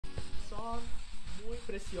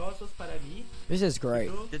This is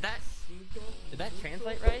great. Did that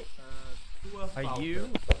translate right? Are you?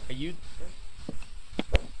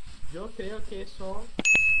 Yo creo que son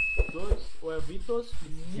dos huevitos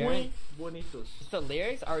muy bonitos. The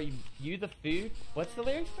lyrics? Are you the food? What's the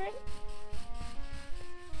lyrics, Fred?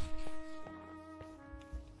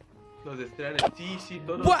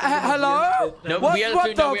 What? Hello? No, What we are the what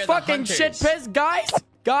food, no, the we are the fucking hunters. shit piss?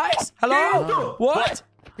 Guys? Hello? What?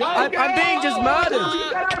 I'm being just murdered.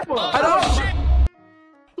 I don't...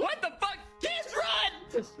 What the fuck? Just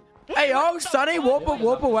run! Hey, yo, Sonny,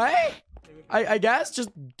 warp away. I guess, just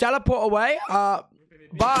teleport away.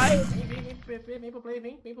 Bye.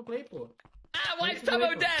 Ah, why is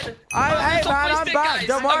Tubbo dead? Hey, man, I'm back.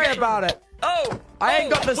 Don't worry about it. I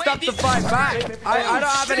ain't got the stuff to fight back. I don't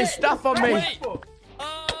have any stuff on me. Wait.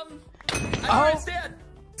 I understand.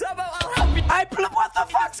 Tubbo, I'll help you. What the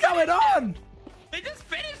fuck's going on? They just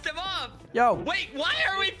finished him off. Yo. Wait, why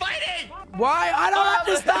are we fighting? Why? I don't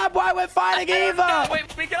understand why we're fighting either.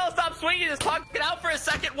 Wait, we can all stop swinging. Just talk it out for a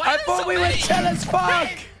second. Why I thought we were chill as fuck.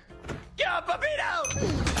 Get up, Papito.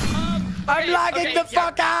 I'm lagging the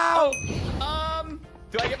fuck out.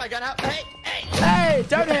 Do I get my gun out? Hey,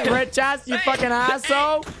 don't hit Rich ass, you fucking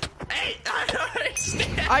asshole. Hey, I don't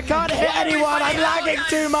understand. I can't hit anyone. I'm lagging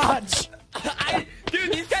too much.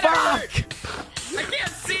 Dude, these guys hurt. I can't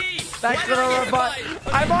see. Thanks for the rebut.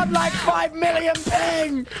 I'm on like 5 million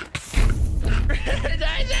ping.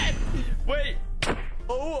 Wait.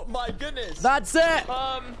 Oh my goodness. That's it.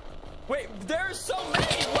 Wait, there's so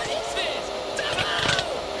many. What is this?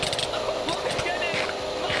 Oh my goodness.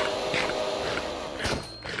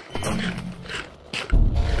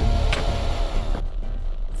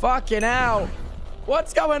 Fucking hell.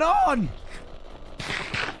 What's going on?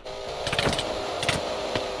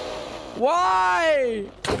 Why?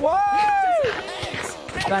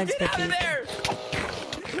 Thanks, Pepito.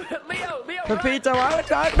 Pepito, I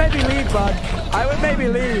would maybe leave, bud. I would maybe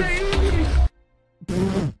leave.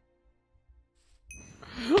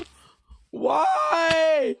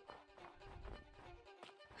 Why?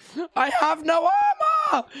 I have no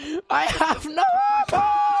armor! I have no armor!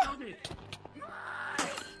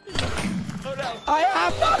 Oh no! I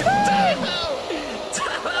have nothing!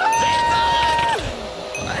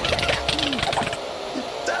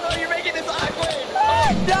 Tubbo, you're making this awkward!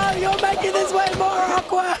 No, you're making this way more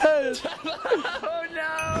awkward! Oh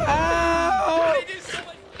no! Ow! They do so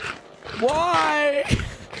much... Why?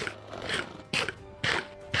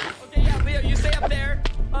 Okay, yeah, Leo, you stay up there.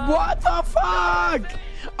 What the fuck?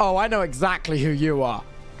 Oh, I know exactly who you are.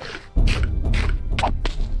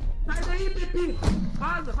 Sai daí, Pepito!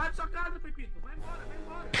 Vaza, vai pra sua casa, Pepito! Vai embora!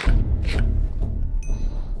 Os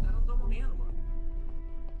caras não tão morrendo, mano.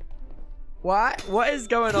 What? What is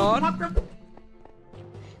going on?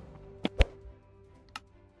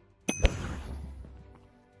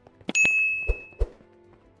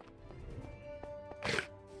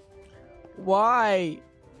 Why?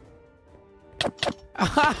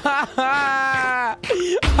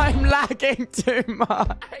 I'm lagging too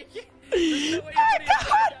much. I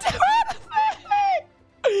can't do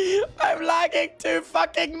anything. I'm lagging too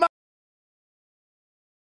fucking much.